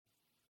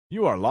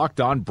You are Locked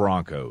On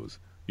Broncos,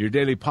 your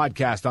daily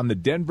podcast on the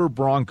Denver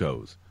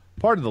Broncos,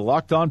 part of the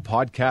Locked On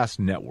Podcast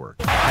Network.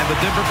 And the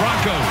Denver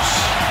Broncos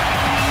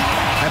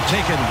have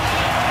taken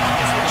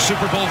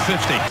Super Bowl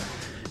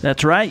 50.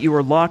 That's right, you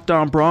are Locked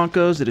On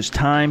Broncos. It is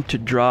time to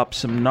drop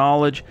some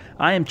knowledge.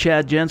 I am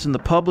Chad Jensen, the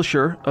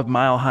publisher of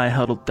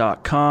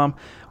MileHighHuddle.com.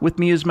 With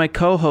me is my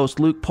co-host,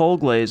 Luke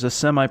Polglaze, a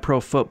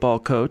semi-pro football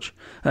coach,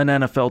 an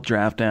NFL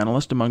draft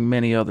analyst, among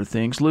many other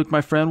things. Luke,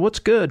 my friend, what's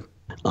good?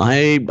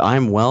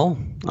 I'm well.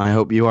 I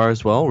hope you are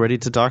as well. Ready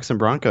to talk some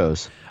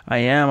Broncos. I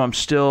am. I'm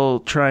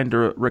still trying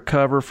to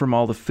recover from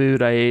all the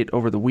food I ate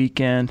over the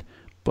weekend,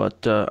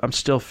 but I'm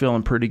still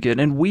feeling pretty good.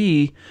 And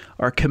we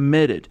are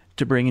committed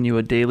to bringing you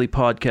a daily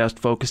podcast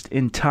focused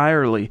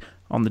entirely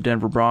on the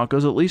Denver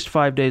Broncos, at least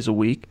 5 days a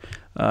week.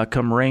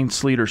 Come rain,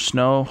 sleet, or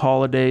snow,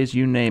 holidays,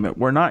 you name it.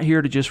 We're not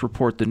here to just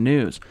report the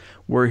news.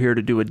 We're here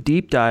to do a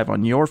deep dive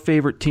on your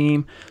favorite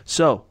team.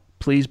 So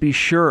please be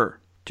sure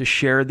to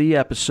share the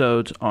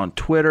episodes on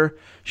Twitter,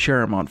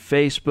 share them on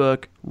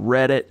Facebook,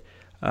 Reddit.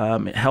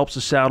 It helps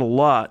us out a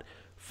lot.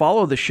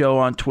 Follow the show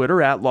on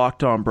Twitter at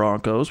Locked On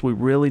Broncos. We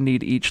really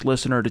need each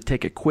listener to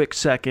take a quick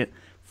second,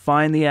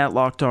 find the at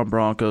Locked On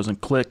Broncos,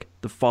 and click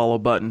the follow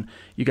button.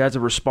 You guys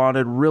have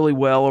responded really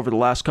well over the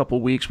last couple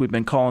of weeks. We've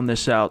been calling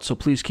this out, so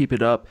please keep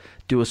it up.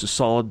 Do us a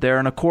solid there.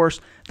 And, of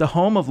course, the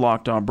home of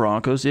Locked On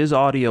Broncos is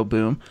Audio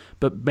Boom,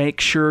 but make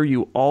sure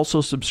you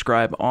also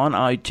subscribe on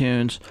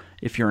iTunes.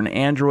 If you're an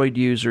Android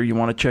user, you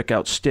want to check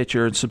out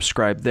Stitcher and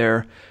subscribe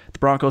there. The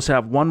Broncos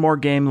have one more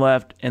game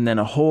left and then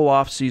a whole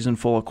offseason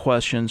full of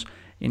questions,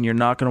 and you're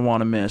not going to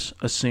want to miss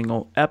a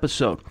single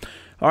episode.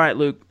 All right,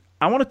 Luke,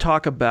 I want to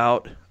talk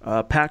about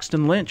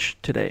Paxton Lynch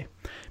today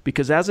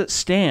because as it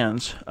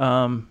stands,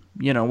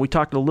 we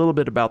talked a little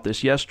bit about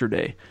this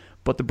yesterday,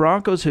 but the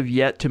Broncos have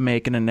yet to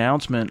make an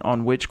announcement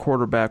on which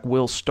quarterback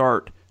will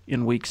start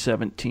in Week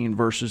 17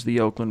 versus the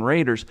Oakland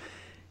Raiders.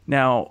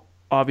 Now,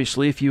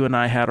 obviously, if you and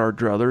I had our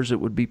druthers,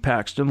 it would be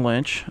Paxton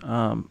Lynch.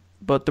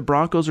 But the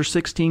Broncos are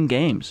 16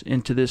 games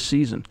into this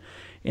season.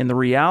 And the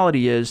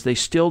reality is they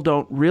still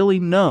don't really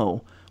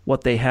know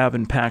what they have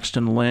in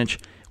Paxton Lynch.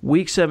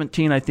 Week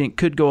 17, I think,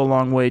 could go a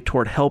long way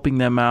toward helping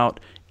them out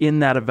in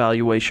that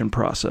evaluation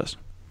process.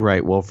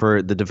 Right. Well,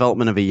 for the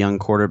development of a young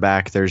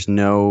quarterback, there's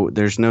no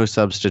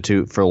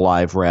substitute for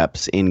live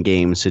reps in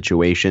game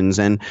situations.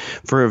 And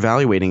for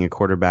evaluating a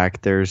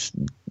quarterback, there's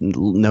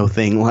no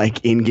thing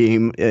like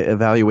in-game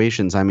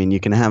evaluations. I mean, you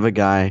can have a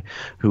guy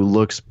who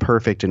looks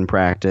perfect in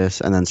practice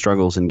and then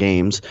struggles in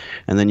games,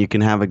 and then you can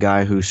have a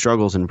guy who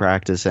struggles in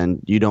practice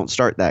and you don't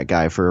start that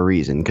guy for a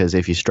reason, because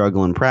if you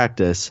struggle in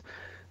practice,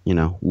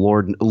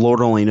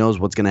 Lord only knows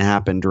what's going to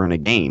happen during a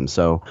game.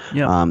 So,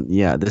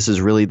 this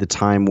is really the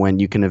time when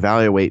you can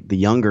evaluate the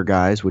younger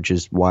guys, which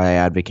is why I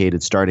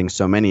advocated starting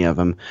so many of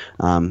them,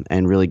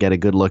 and really get a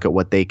good look at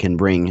what they can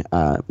bring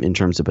in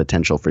terms of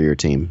potential for your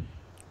team.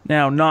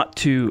 Now, not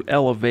to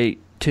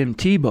elevate Tim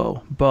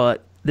Tebow,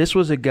 but this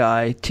was a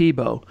guy,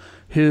 Tebow,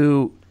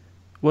 who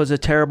was a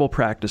terrible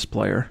practice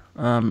player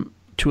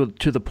to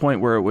the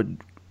point where it would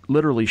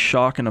literally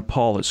shock and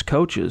appall his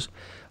coaches.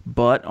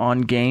 But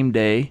on game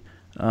day,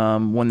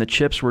 when the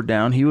chips were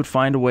down, he would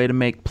find a way to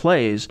make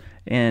plays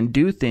and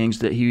do things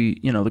that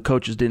the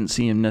coaches didn't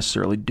see him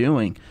necessarily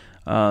doing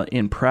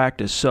in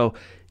practice. So,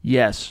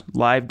 yes,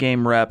 live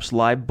game reps,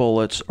 live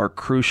bullets are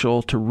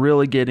crucial to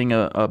really getting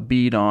a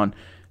beat on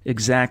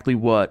exactly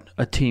what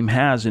a team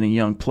has in a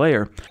young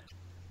player.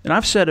 And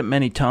I've said it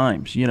many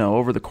times,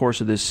 over the course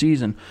of this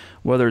season,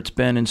 whether it's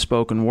been in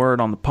spoken word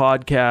on the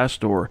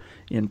podcast or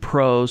in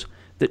prose,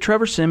 that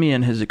Trevor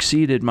Siemian has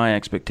exceeded my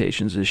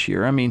expectations this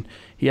year. I mean,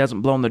 he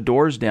hasn't blown the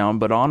doors down,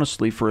 but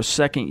honestly, for a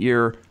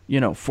second-year,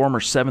 former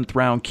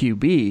seventh-round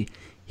QB,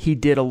 he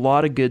did a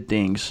lot of good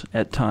things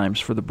at times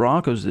for the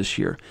Broncos this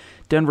year.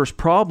 Denver's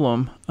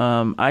problem,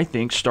 I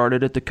think,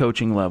 started at the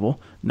coaching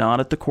level, not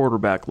at the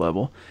quarterback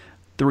level.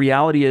 The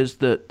reality is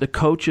that the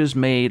coaches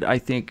made, I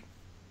think,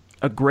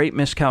 a great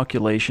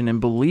miscalculation in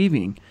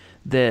believing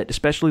that,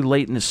 especially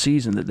late in the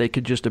season, that they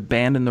could just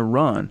abandon the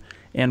run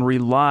and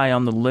rely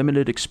on the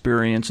limited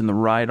experience in the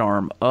right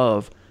arm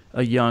of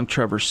a young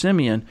Trevor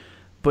Siemian,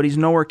 but he's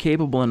nowhere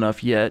capable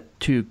enough yet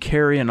to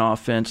carry an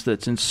offense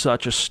that's in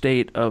such a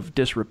state of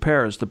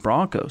disrepair as the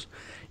Broncos.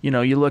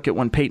 You look at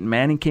when Peyton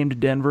Manning came to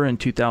Denver in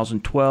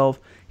 2012,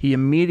 he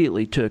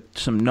immediately took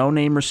some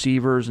no-name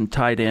receivers and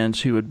tight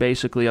ends who had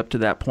basically up to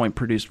that point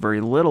produced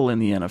very little in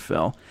the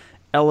NFL,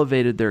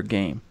 elevated their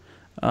game.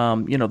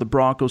 The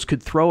Broncos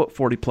could throw it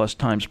 40-plus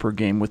times per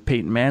game with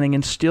Peyton Manning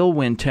and still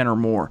win 10 or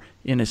more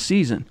in a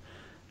season.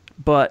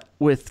 But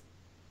with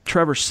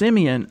Trevor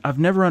Siemian, I've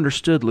never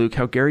understood, Luke,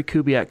 how Gary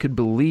Kubiak could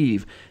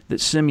believe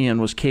that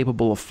Siemian was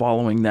capable of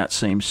following that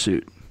same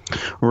suit.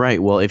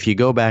 Right. Well, if you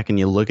go back and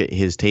you look at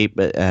his tape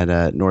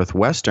at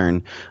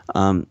Northwestern,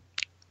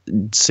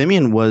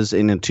 Simeon was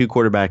in a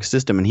 2-quarterback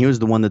system, and he was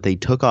the one that they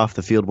took off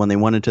the field when they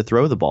wanted to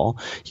throw the ball.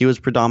 He was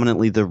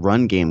predominantly the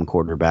run game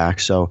quarterback,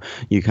 so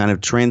you kind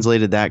of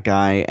translated that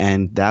guy,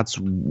 and that's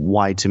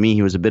why, to me,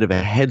 he was a bit of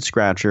a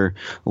head-scratcher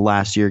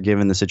last year,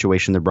 given the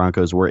situation the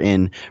Broncos were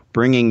in.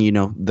 Bringing,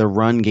 the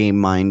run game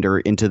minder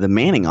into the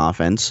Manning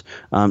offense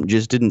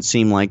just didn't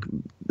seem like,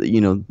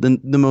 the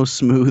most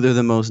smooth or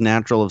the most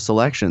natural of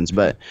selections.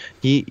 But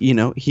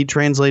he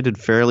translated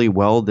fairly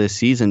well this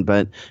season,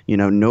 but,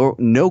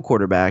 no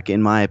quarterback,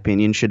 in my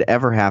opinion, should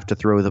ever have to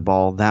throw the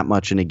ball that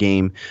much in a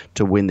game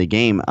to win the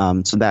game.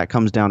 So that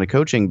comes down to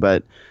coaching.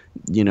 But,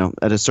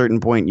 at a certain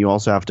point, you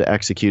also have to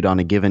execute on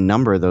a given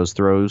number of those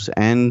throws.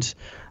 And,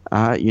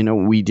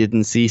 we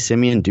didn't see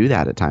Simeon do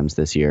that at times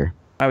this year.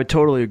 I would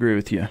totally agree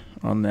with you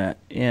on that.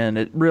 And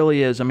it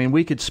really is. I mean,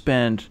 we could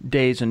spend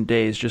days and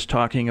days just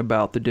talking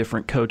about the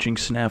different coaching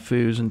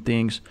snafus and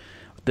things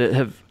that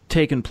have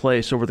taken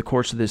place over the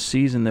course of this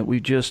season that we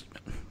just,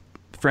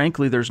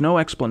 frankly, there's no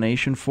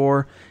explanation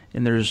for,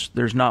 and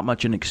there's not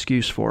much an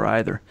excuse for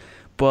either.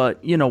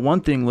 But,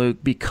 one thing, Luke,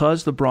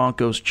 because the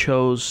Broncos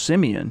chose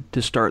Simeon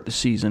to start the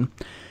season,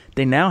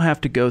 they now have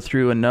to go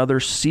through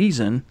another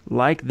season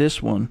like this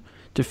one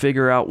to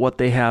figure out what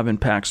they have in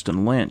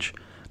Paxton Lynch.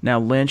 Now,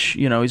 Lynch,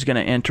 he's going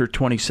to enter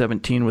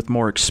 2017 with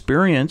more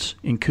experience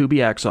in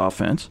Kubiak's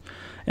offense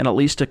and at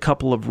least a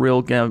couple of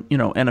real,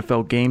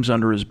 NFL games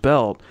under his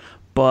belt.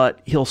 But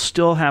he'll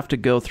still have to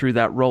go through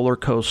that roller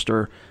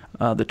coaster,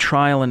 the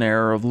trial and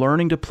error of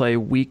learning to play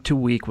week to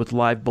week with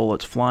live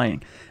bullets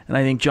flying. And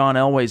I think John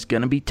Elway's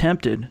going to be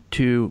tempted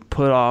to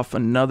put off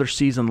another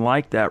season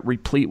like that,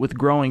 replete with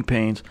growing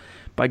pains,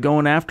 by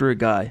going after a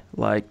guy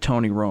like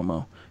Tony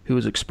Romo, who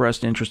has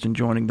expressed interest in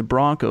joining the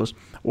Broncos,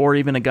 or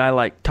even a guy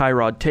like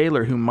Tyrod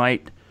Taylor, who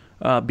might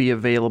be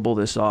available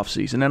this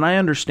offseason. And I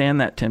understand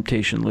that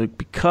temptation, Luke,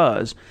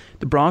 because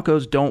the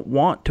Broncos don't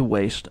want to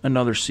waste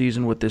another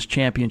season with this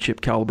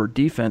championship-caliber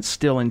defense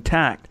still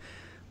intact.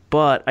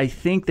 But I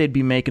think they'd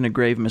be making a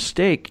grave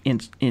mistake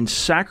in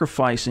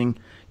sacrificing,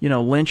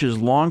 Lynch's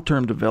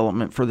long-term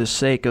development for the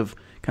sake of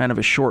kind of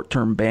a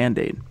short-term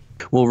Band-Aid.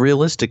 Well,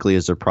 realistically,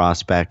 as a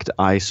prospect,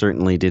 I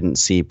certainly didn't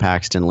see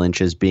Paxton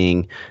Lynch as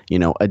being,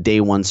 a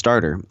day one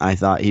starter. I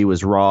thought he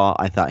was raw.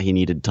 I thought he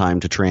needed time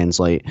to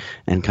translate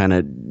and kind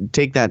of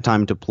take that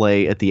time to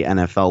play at the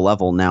NFL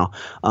level. Now,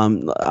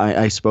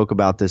 I spoke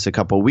about this a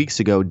couple of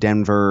weeks ago.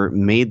 Denver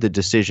made the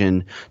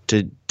decision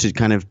to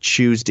kind of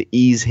choose to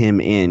ease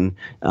him in,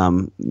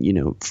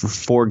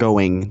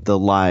 foregoing the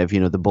live,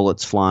 the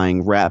bullets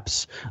flying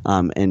reps,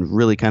 and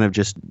really kind of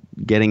just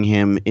getting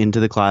him into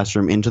the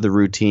classroom, into the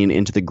routine,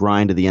 into the grind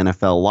of the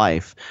NFL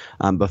life,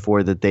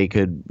 before they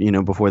could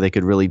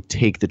really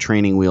take the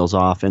training wheels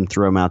off and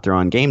throw him out there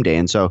on game day.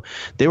 And so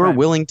they were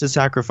willing to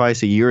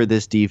sacrifice a year of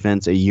this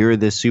defense, a year of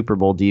this Super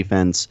Bowl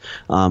defense,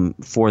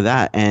 for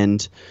that.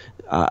 And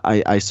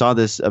I saw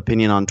this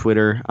opinion on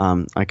Twitter.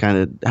 I kind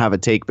of have a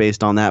take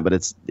based on that, but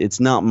it's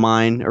not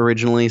mine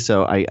originally,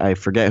 so I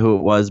forget who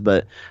it was,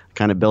 but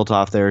kind of built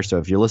off there. So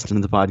if you're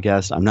listening to the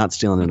podcast, I'm not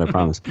stealing it, I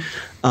promise.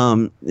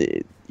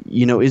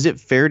 Is it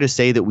fair to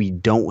say that we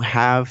don't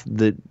have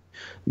the?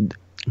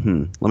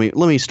 Let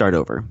me start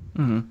over.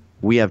 Mm-hmm.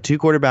 We have 2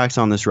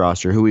 quarterbacks on this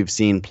roster who we've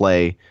seen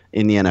play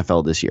in the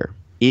NFL this year.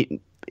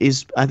 It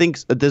is, I think,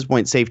 at this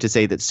point, safe to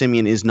say that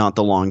Simeon is not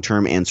the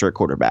long-term answer at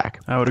quarterback.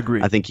 I would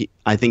agree. I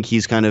think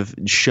he's kind of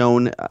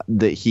shown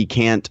that he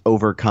can't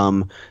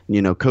overcome,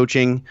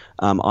 coaching.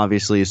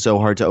 Obviously, is so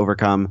hard to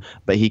overcome,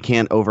 but he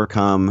can't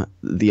overcome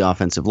the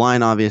offensive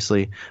line,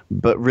 obviously.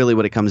 But really,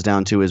 what it comes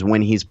down to is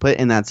when he's put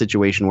in that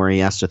situation where he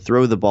has to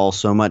throw the ball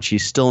so much,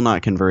 he's still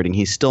not converting.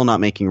 He's still not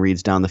making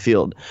reads down the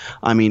field.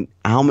 I mean,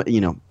 how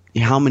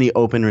many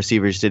open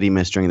receivers did he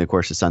miss during the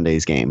course of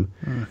Sunday's game?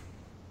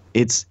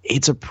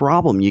 It's a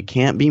problem. You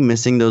can't be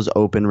missing those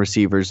open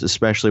receivers,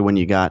 especially when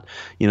you got,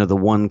 the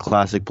one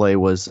classic play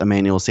was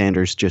Emmanuel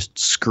Sanders just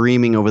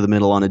screaming over the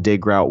middle on a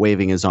dig route,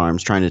 waving his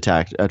arms, trying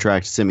to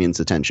attract Simeon's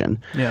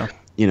attention. Yeah.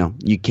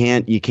 You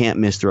can't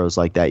miss throws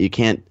like that.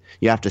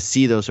 You have to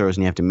see those throws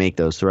and you have to make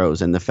those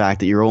throws. And the fact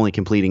that you're only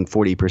completing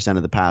 40%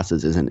 of the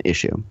passes is an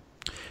issue.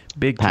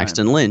 Big time.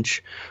 Paxton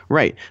Lynch.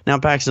 Right. Now,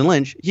 Paxton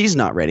Lynch, he's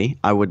not ready,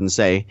 I wouldn't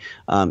say.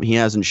 He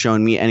hasn't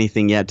shown me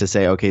anything yet to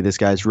say, okay, this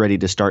guy's ready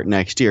to start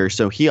next year.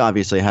 So he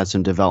obviously has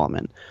some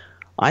development.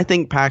 I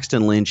think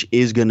Paxton Lynch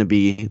is going to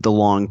be the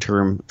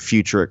long-term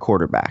future at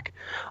quarterback.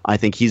 I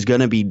think he's going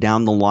to be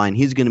down the line.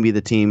 He's going to be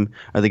the team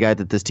or the guy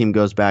that this team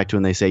goes back to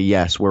and they say,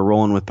 yes, we're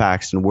rolling with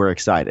Paxton. We're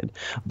excited.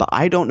 But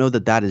I don't know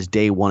that is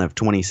day one of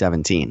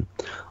 2017.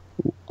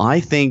 I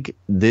think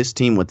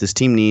what this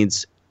team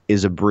needs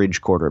is a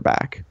bridge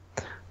quarterback.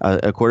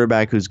 A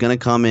quarterback who's going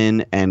to come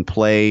in and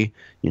play,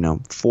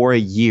 for a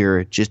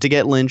year just to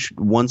get Lynch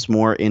once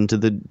more into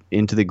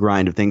the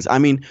grind of things. I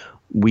mean,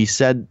 we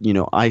said,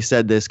 I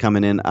said this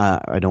coming in.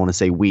 I don't want to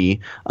say we.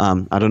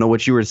 I don't know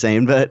what you were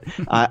saying, but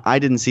I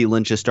didn't see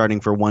Lynch as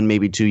starting for 1,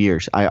 maybe 2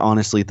 years. I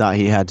honestly thought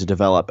he had to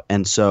develop,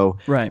 and so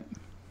right.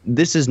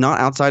 this is not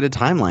outside a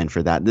timeline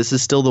for that. This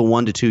is still the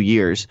 1 to 2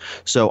 years.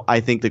 So I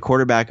think the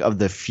quarterback of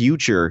the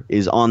future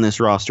is on this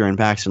roster in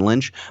Paxton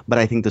Lynch, but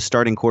I think the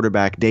starting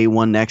quarterback day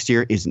one next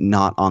year is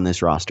not on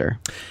this roster.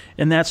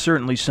 And that's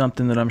certainly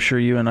something that I'm sure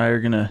you and I are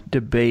going to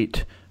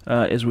debate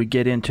as we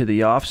get into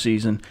the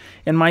offseason.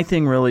 And my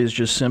thing really is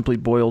just simply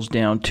boils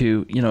down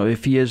to,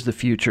 if he is the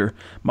future,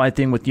 my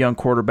thing with young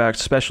quarterbacks,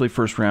 especially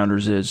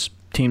first-rounders, is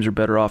teams are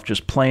better off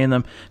just playing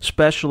them,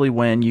 especially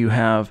when you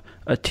have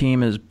a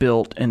team as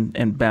built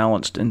and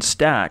balanced and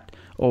stacked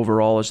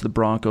overall as the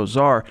Broncos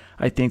are.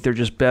 I think they're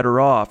just better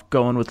off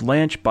going with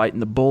Lynch, biting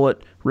the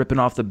bullet, ripping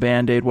off the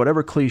Band-Aid,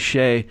 whatever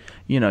cliche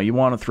you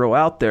want to throw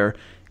out there,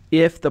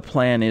 if the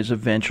plan is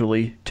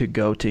eventually to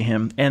go to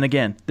him. And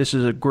again, this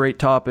is a great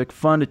topic,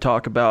 fun to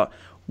talk about.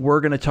 We're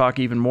going to talk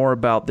even more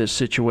about this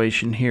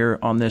situation here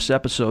on this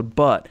episode.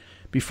 But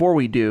before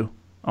we do,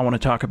 I want to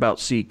talk about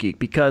SeatGeek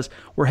because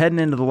we're heading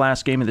into the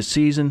last game of the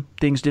season.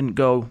 Things didn't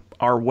go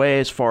our way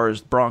as far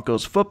as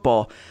Broncos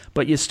football,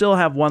 but you still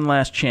have one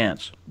last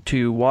chance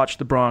to watch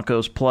the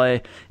Broncos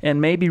play and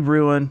maybe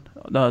ruin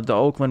the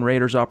Oakland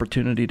Raiders'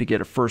 opportunity to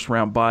get a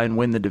first-round bye and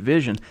win the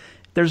division.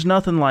 There's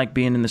nothing like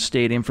being in the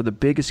stadium for the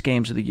biggest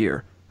games of the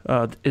year,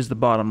 is the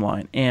bottom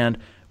line. And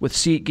with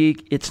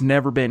SeatGeek, it's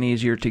never been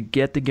easier to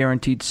get the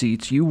guaranteed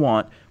seats you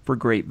want for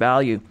great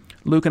value.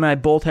 Luke and I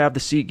both have the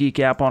SeatGeek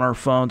app on our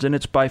phones, and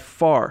it's by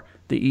far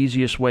the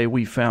easiest way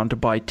we've found to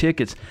buy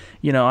tickets.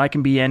 I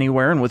can be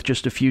anywhere, and with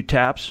just a few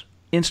taps,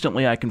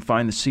 instantly I can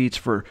find the seats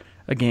for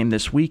a game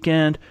this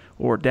weekend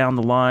or down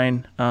the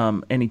line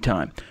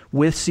anytime.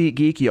 With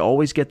SeatGeek, you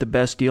always get the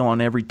best deal on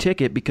every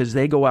ticket because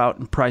they go out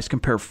and price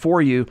compare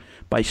for you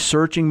by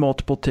searching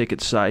multiple ticket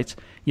sites.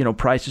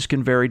 Prices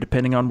can vary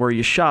depending on where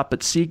you shop,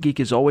 but SeatGeek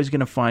is always going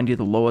to find you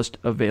the lowest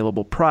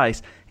available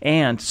price,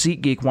 and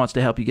SeatGeek wants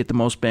to help you get the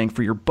most bang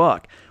for your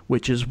buck,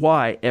 which is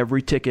why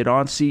every ticket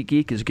on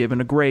SeatGeek is given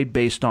a grade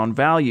based on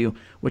value,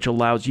 which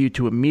allows you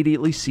to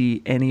immediately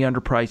see any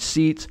underpriced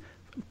seats,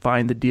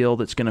 find the deal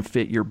that's going to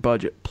fit your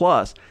budget.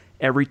 Plus,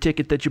 every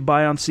ticket that you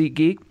buy on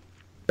SeatGeek,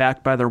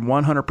 backed by their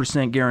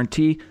 100%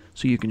 guarantee,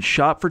 so you can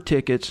shop for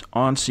tickets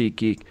on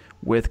SeatGeek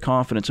with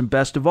confidence. And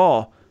best of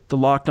all, the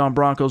Locked On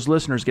Broncos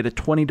listeners get a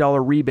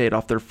 $20 rebate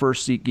off their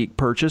first SeatGeek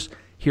purchase.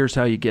 Here's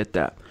how you get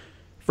that.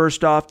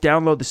 First off,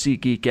 download the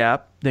SeatGeek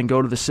app, then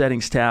go to the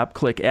Settings tab,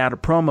 click Add a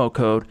Promo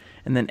Code,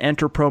 and then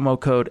enter promo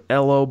code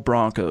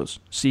LOBroncos.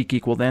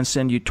 SeatGeek will then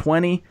send you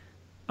 20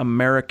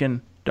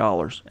 American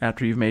dollars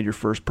after you've made your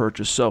first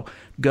purchase. So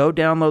go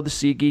download the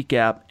SeatGeek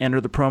app,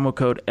 enter the promo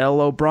code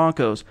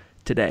LOBroncos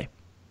today.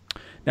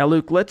 Now,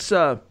 Luke, let's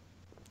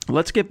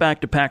get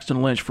back to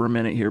Paxton Lynch for a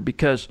minute here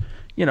because,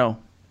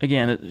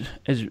 again,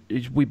 as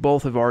we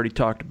both have already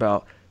talked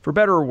about, for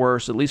better or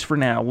worse, at least for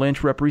now,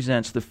 Lynch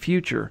represents the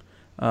future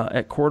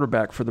at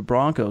quarterback for the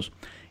Broncos.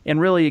 And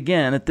really,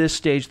 again, at this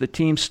stage, the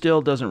team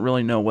still doesn't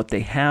really know what they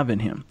have in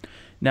him.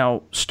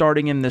 Now,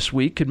 starting him this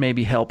week could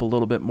maybe help a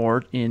little bit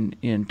more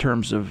in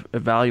terms of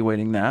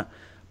evaluating that.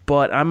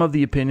 But I'm of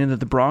the opinion that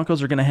the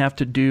Broncos are going to have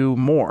to do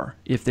more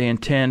if they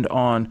intend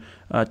on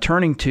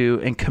turning to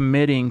and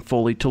committing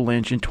fully to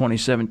Lynch in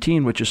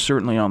 2017, which is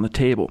certainly on the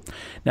table.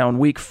 Now, in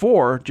Week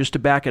 4, just to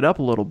back it up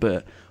a little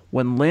bit,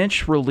 when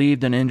Lynch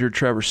relieved an injured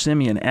Trevor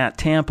Siemian at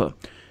Tampa,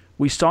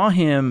 we saw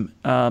him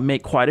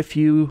make quite a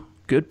few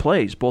good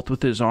plays, both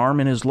with his arm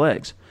and his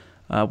legs.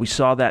 We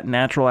saw that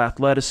natural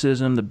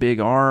athleticism, the big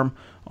arm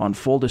on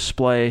full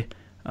display,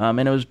 and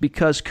it was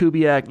because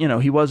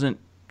Kubiak, he wasn't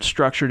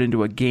structured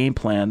into a game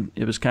plan.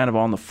 It was kind of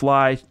on the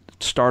fly.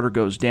 Starter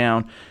goes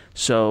down,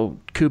 so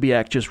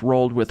Kubiak just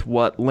rolled with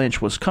what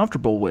Lynch was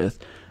comfortable with,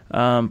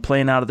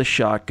 playing out of the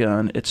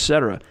shotgun,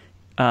 etc.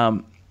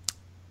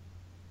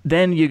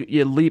 Then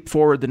you leap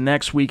forward the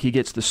next week. He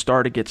gets the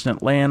start against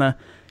Atlanta.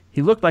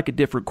 He looked like a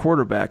different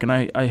quarterback, and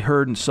I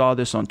heard and saw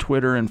this on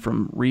Twitter and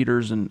from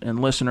readers and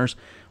listeners.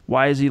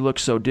 Why does he look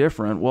so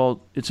different?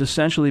 Well, it's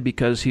essentially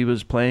because he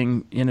was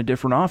playing in a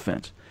different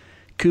offense.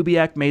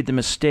 Kubiak made the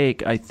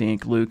mistake, I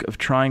think, Luke, of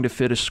trying to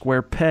fit a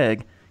square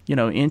peg,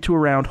 into a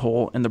round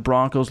hole, and the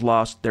Broncos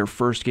lost their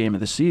first game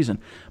of the season.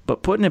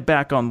 But putting it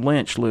back on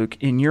Lynch, Luke,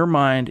 in your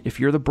mind, if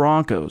you're the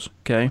Broncos,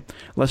 okay,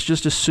 let's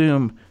just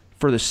assume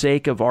for the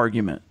sake of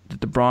argument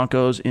that the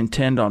Broncos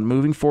intend on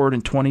moving forward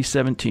in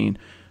 2017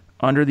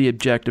 under the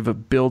objective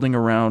of building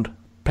around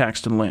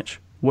Paxton Lynch.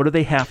 What do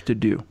they have to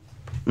do?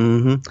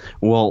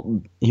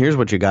 Well, here's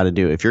what you got to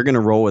do. If you're going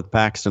to roll with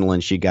Paxton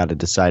Lynch, you got to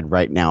decide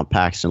right now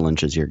Paxton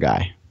Lynch is your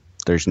guy.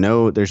 There's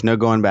no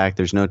going back.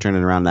 There's no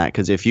turning around that.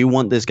 Because if you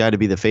want this guy to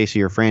be the face of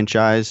your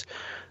franchise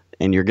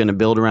and you're going to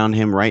build around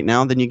him right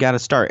now, then you got to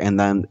start. And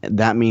then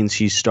that means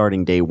he's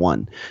starting day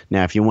one.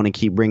 Now, if you want to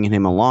keep bringing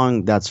him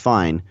along, that's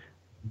fine.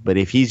 But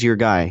if he's your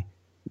guy,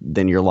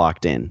 then you're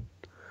locked in.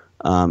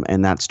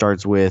 And that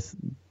starts with,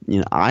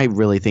 I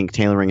really think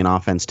tailoring an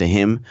offense to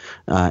him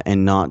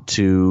and not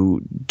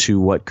to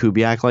what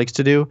Kubiak likes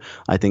to do.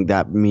 I think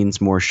that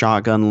means more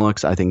shotgun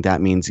looks. I think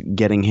that means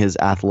getting his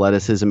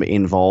athleticism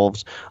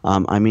involved.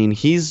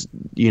 He's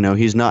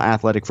not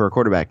athletic for a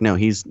quarterback. No,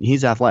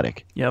 he's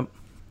athletic. Yep.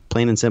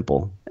 plain and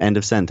simple. End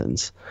of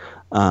sentence.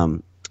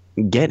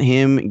 Get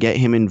him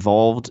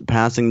involved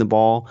passing the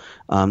ball.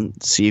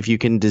 See if you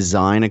can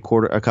design a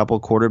couple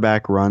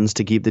quarterback runs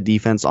to keep the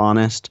defense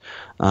honest.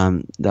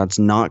 That's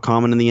not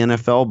common in the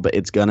NFL, but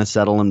it's gonna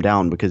settle him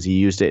down because he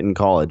used it in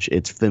college.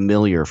 It's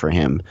familiar for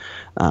him.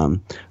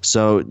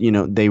 So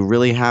they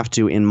really have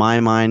to, in my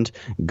mind,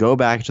 go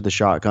back to the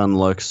shotgun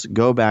looks,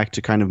 go back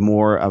to kind of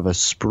more of a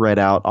spread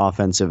out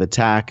offensive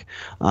attack,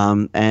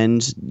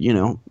 and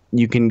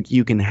you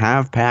can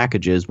have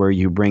packages where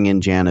you bring in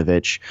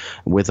Janovich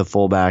with a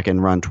fullback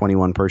and run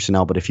 21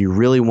 personnel. But if you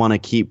really want to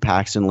keep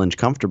Paxton Lynch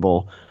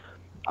comfortable,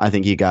 I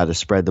think you got to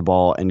spread the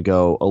ball and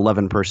go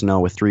 11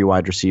 personnel with 3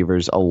 wide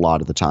receivers a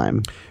lot of the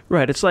time.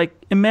 Right. It's like,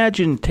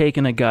 imagine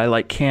taking a guy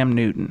like Cam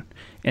Newton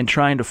and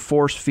trying to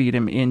force feed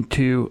him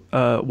into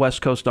a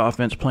West Coast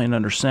offense playing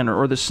under center.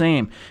 Or the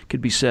same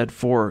could be said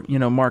for,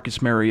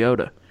 Marcus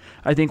Mariota.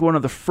 I think one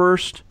of the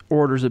first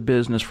orders of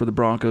business for the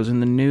Broncos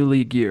in the new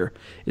league year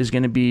is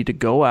going to be to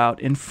go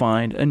out and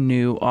find a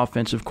new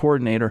offensive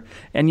coordinator.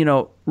 And,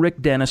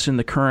 Rick Dennison,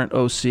 the current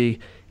OC,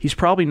 he's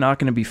probably not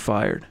going to be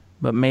fired,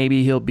 but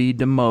maybe he'll be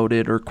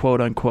demoted or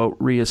quote-unquote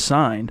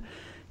reassigned,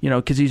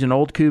 because he's an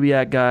old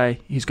Kubiak guy.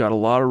 He's got a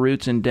lot of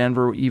roots in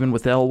Denver, even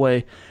with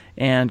Elway.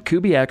 And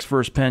Kubiak's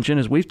first penchant,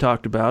 as we've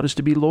talked about, is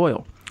to be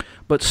loyal.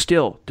 But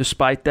still,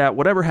 despite that,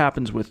 whatever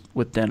happens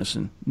with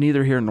Dennison,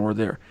 neither here nor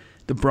there,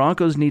 the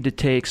Broncos need to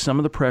take some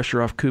of the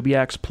pressure off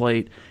Kubiak's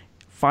plate,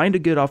 find a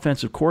good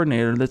offensive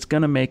coordinator that's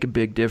going to make a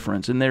big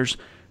difference. And there's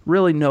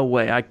really no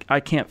way, I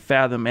can't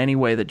fathom any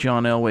way that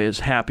John Elway is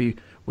happy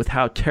with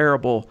how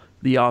terrible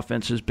the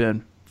offense has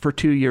been for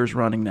 2 years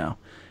running now.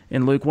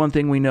 And Luke, one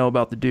thing we know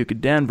about the Duke of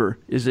Denver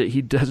is that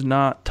he does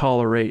not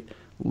tolerate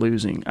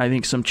losing. I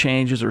think some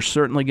changes are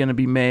certainly going to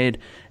be made,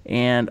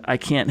 and I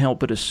can't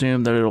help but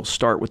assume that it'll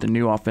start with a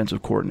new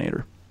offensive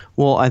coordinator.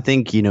 Well, I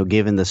think,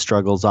 given the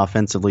struggles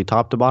offensively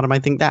top to bottom, I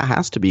think that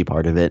has to be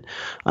part of it.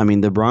 I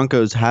mean, the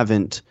Broncos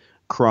haven't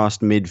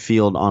crossed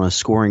midfield on a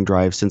scoring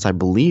drive since, I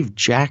believe,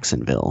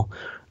 Jacksonville.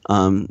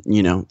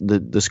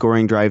 The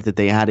scoring drive that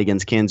they had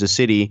against Kansas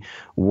City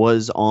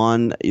was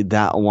on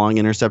that long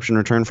interception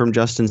return from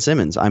Justin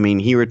Simmons. I mean,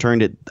 he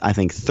returned it, I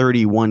think,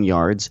 31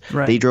 yards.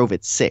 Right. They drove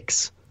it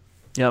 6.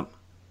 Yep.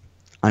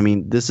 I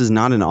mean, this is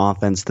not an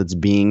offense that's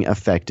being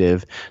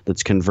effective,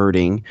 that's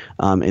converting.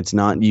 It's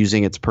not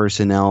using its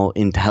personnel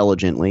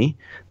intelligently.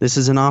 This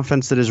is an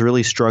offense that is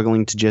really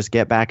struggling to just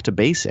get back to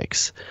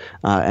basics.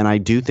 And I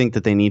do think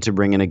that they need to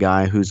bring in a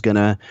guy who's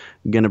gonna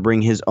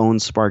bring his own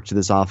spark to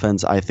this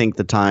offense. I think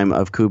the time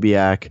of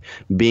Kubiak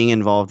being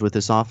involved with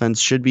this offense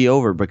should be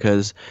over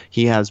because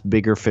he has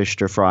bigger fish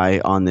to fry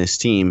on this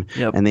team.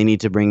 Yep. And they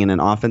need to bring in an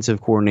offensive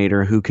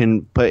coordinator who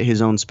can put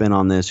his own spin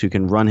on this, who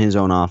can run his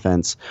own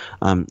offense.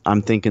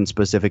 I'm thinking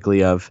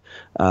specifically of,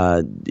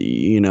 a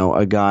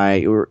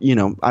guy, or,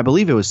 I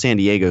believe it was San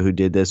Diego who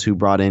did this, who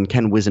brought in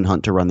Ken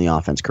Wisenhunt to run the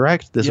offense,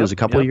 correct? This was a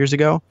couple of years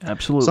ago?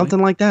 Absolutely.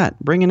 Something like that.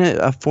 Bring in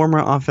a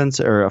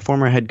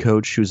former head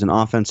coach who's an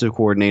offensive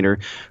coordinator,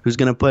 who's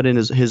going to put in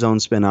his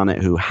own spin on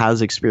it, who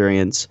has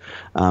experience,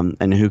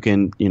 and who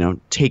can,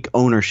 take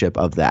ownership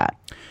of that.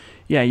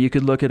 Yeah, you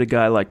could look at a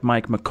guy like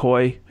Mike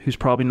McCoy, who's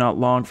probably not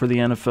long for the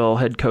NFL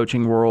head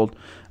coaching world.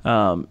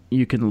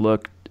 You can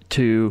look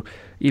to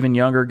even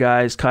younger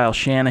guys. Kyle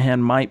Shanahan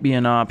might be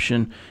an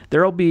option.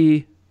 There'll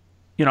be,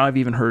 I've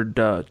even heard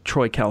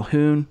Troy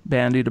Calhoun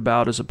bandied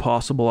about as a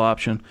possible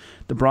option.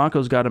 The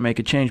Broncos got to make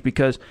a change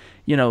because,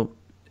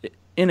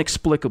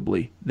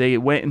 inexplicably, they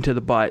went into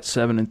the bye at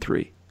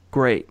 7-3.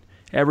 Great.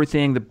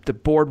 Everything, the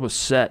board was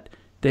set.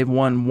 They've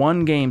won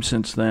one game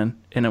since then,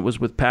 and it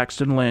was with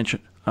Paxton Lynch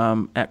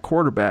at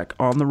quarterback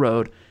on the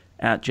road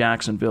at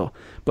Jacksonville.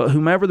 But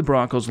whomever the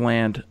Broncos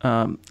land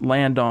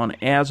on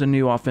as a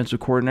new offensive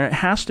coordinator, it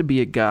has to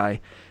be a guy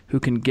who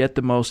can get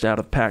the most out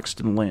of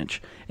Paxton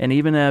Lynch. And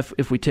even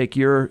if we take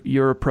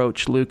your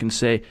approach, Luke, and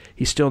say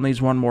he still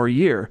needs one more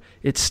year,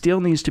 it still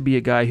needs to be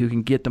a guy who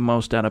can get the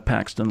most out of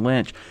Paxton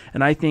Lynch.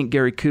 And I think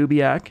Gary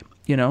Kubiak,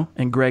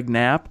 and Greg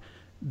Knapp,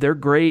 they're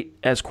great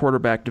as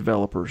quarterback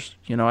developers.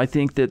 I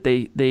think that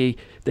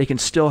they can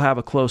still have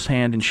a close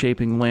hand in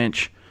shaping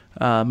Lynch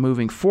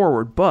moving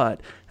forward, but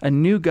a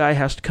new guy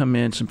has to come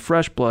in, some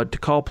fresh blood to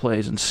call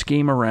plays and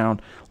scheme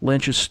around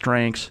Lynch's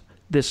strengths,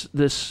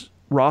 this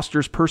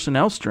roster's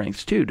personnel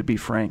strengths too, to be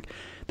frank.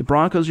 The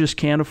Broncos just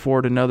can't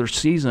afford another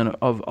season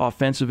of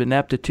offensive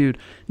ineptitude,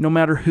 no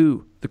matter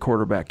who the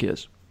quarterback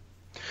is.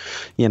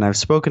 Yeah, and I've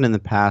spoken in the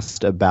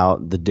past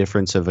about the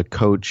difference of a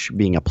coach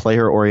being a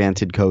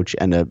player-oriented coach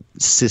and a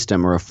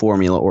system or a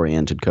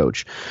formula-oriented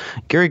coach.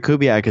 Gary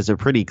Kubiak is a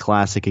pretty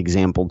classic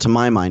example, to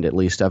my mind at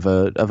least, of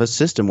a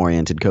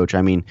system-oriented coach.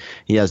 I mean,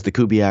 he has the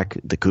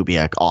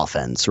Kubiak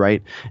offense,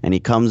 right? And he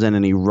comes in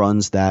and he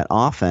runs that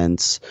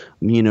offense,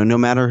 no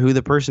matter who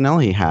the personnel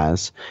he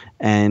has.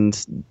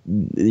 And,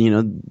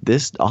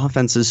 this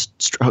offense has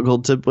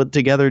struggled to put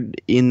together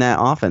in that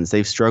offense.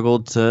 They've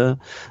struggled to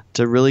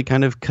really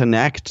kind of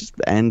connect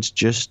and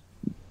just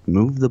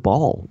move the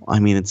ball. I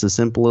mean, it's as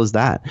simple as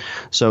that.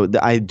 So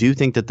I do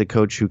think that the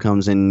coach who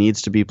comes in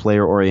needs to be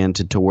player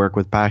oriented to work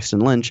with Paxton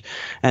Lynch.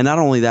 And not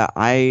only that,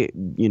 I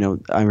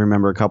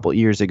remember a couple of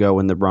years ago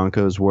when the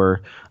Broncos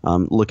were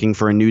looking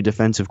for a new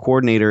defensive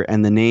coordinator,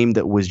 and the name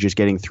that was just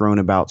getting thrown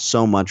about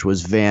so much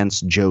was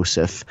Vance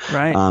Joseph,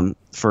 right?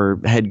 For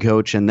head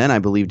coach, and then I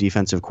believe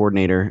defensive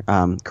coordinator.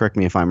 Correct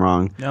me if I'm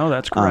wrong. No,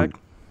 that's correct.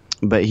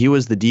 But he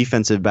was the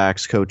defensive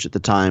backs coach at the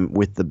time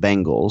with the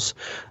Bengals.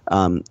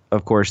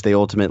 Of course, they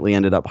ultimately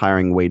ended up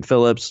hiring Wade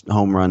Phillips,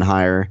 home run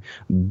hire.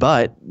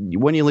 But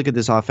when you look at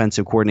this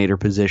offensive coordinator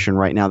position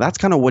right now, that's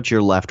kind of what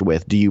you're left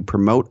with. Do you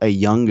promote a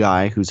young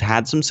guy who's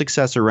had some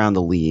success around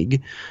the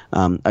league,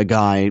 a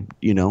guy,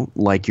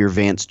 like your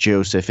Vance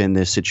Joseph in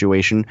this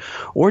situation,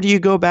 or do you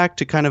go back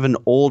to kind of an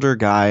older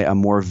guy, a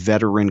more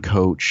veteran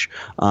coach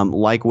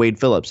like Wade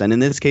Phillips? And in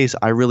this case,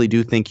 I really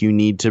do think you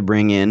need to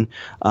bring in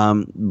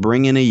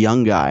a young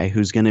guy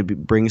who's going to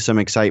bring some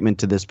excitement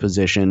to this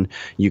position.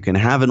 You can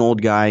have an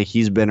old guy;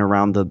 he's been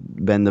around the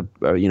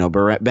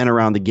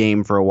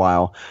game for a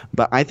while.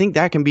 But I think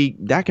that can be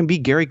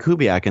Gary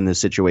Kubiak in this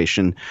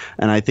situation.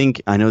 And I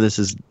know this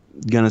is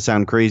going to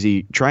sound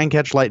crazy. Try and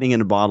catch lightning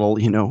in a bottle.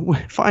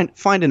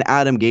 Find an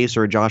Adam Gase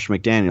or a Josh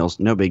McDaniels.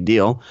 No big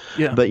deal.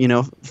 Yeah. But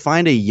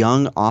find a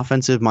young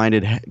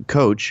offensive-minded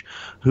coach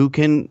who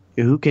can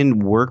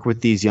work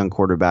with these young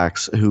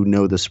quarterbacks who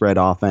know the spread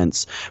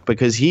offense,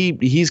 because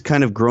he's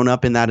kind of grown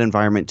up in that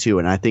environment too.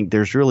 And I think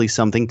there's really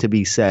something to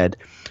be said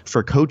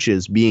for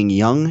coaches being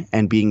young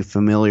and being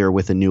familiar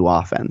with a new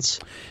offense.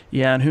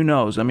 Yeah, and who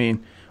knows? I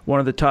mean, one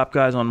of the top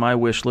guys on my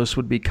wish list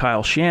would be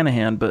Kyle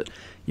Shanahan, but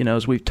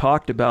as we've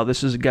talked about,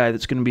 this is a guy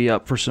that's going to be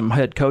up for some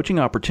head coaching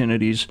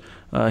opportunities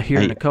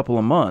here in a couple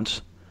of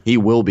months. He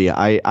will be.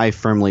 I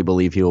firmly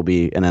believe he will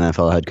be an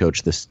NFL head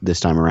coach this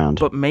time around.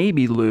 But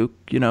maybe, Luke,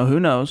 who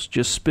knows,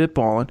 just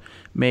spitballing,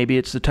 maybe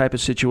it's the type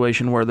of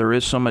situation where there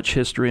is so much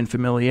history and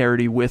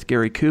familiarity with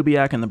Gary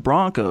Kubiak and the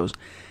Broncos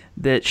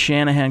that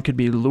Shanahan could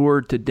be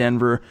lured to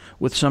Denver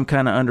with some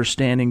kind of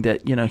understanding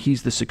that,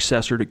 he's the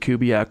successor to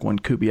Kubiak when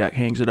Kubiak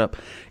hangs it up.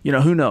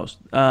 Who knows?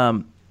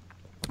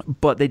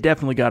 But they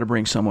definitely got to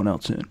bring someone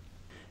else in.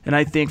 And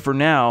I think for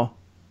now,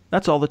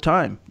 that's all the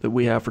time that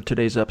we have for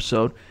today's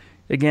episode.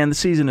 Again, the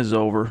season is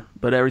over,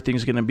 but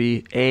everything's going to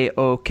be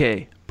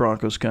A-OK,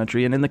 Broncos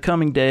country. And in the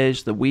coming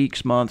days, the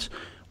weeks, months,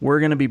 we're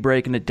going to be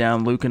breaking it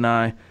down, Luke and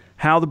I,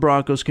 how the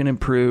Broncos can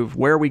improve,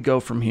 where we go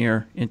from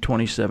here in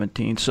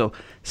 2017. So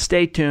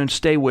stay tuned,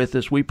 stay with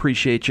us. We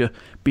appreciate you.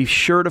 Be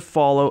sure to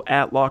follow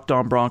at Locked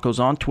On Broncos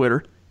on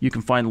Twitter. You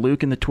can find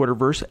Luke in the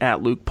Twitterverse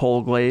at Luke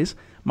Polglaze,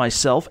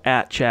 myself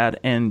at Chad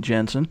N.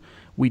 Jensen.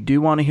 We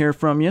do want to hear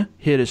from you.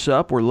 Hit us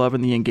up. We're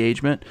loving the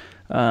engagement.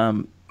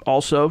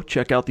 Also,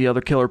 check out the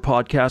other killer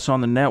podcasts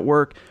on the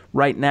network.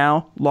 Right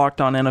now,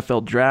 Locked On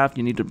NFL Draft.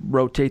 You need to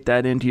rotate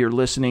that into your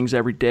listenings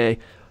every day.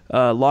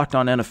 Locked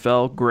On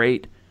NFL,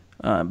 great.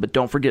 But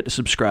don't forget to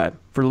subscribe.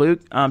 For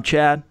Luke, I'm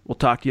Chad. We'll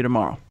talk to you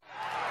tomorrow.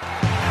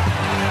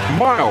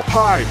 Mile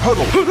High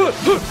Huddle.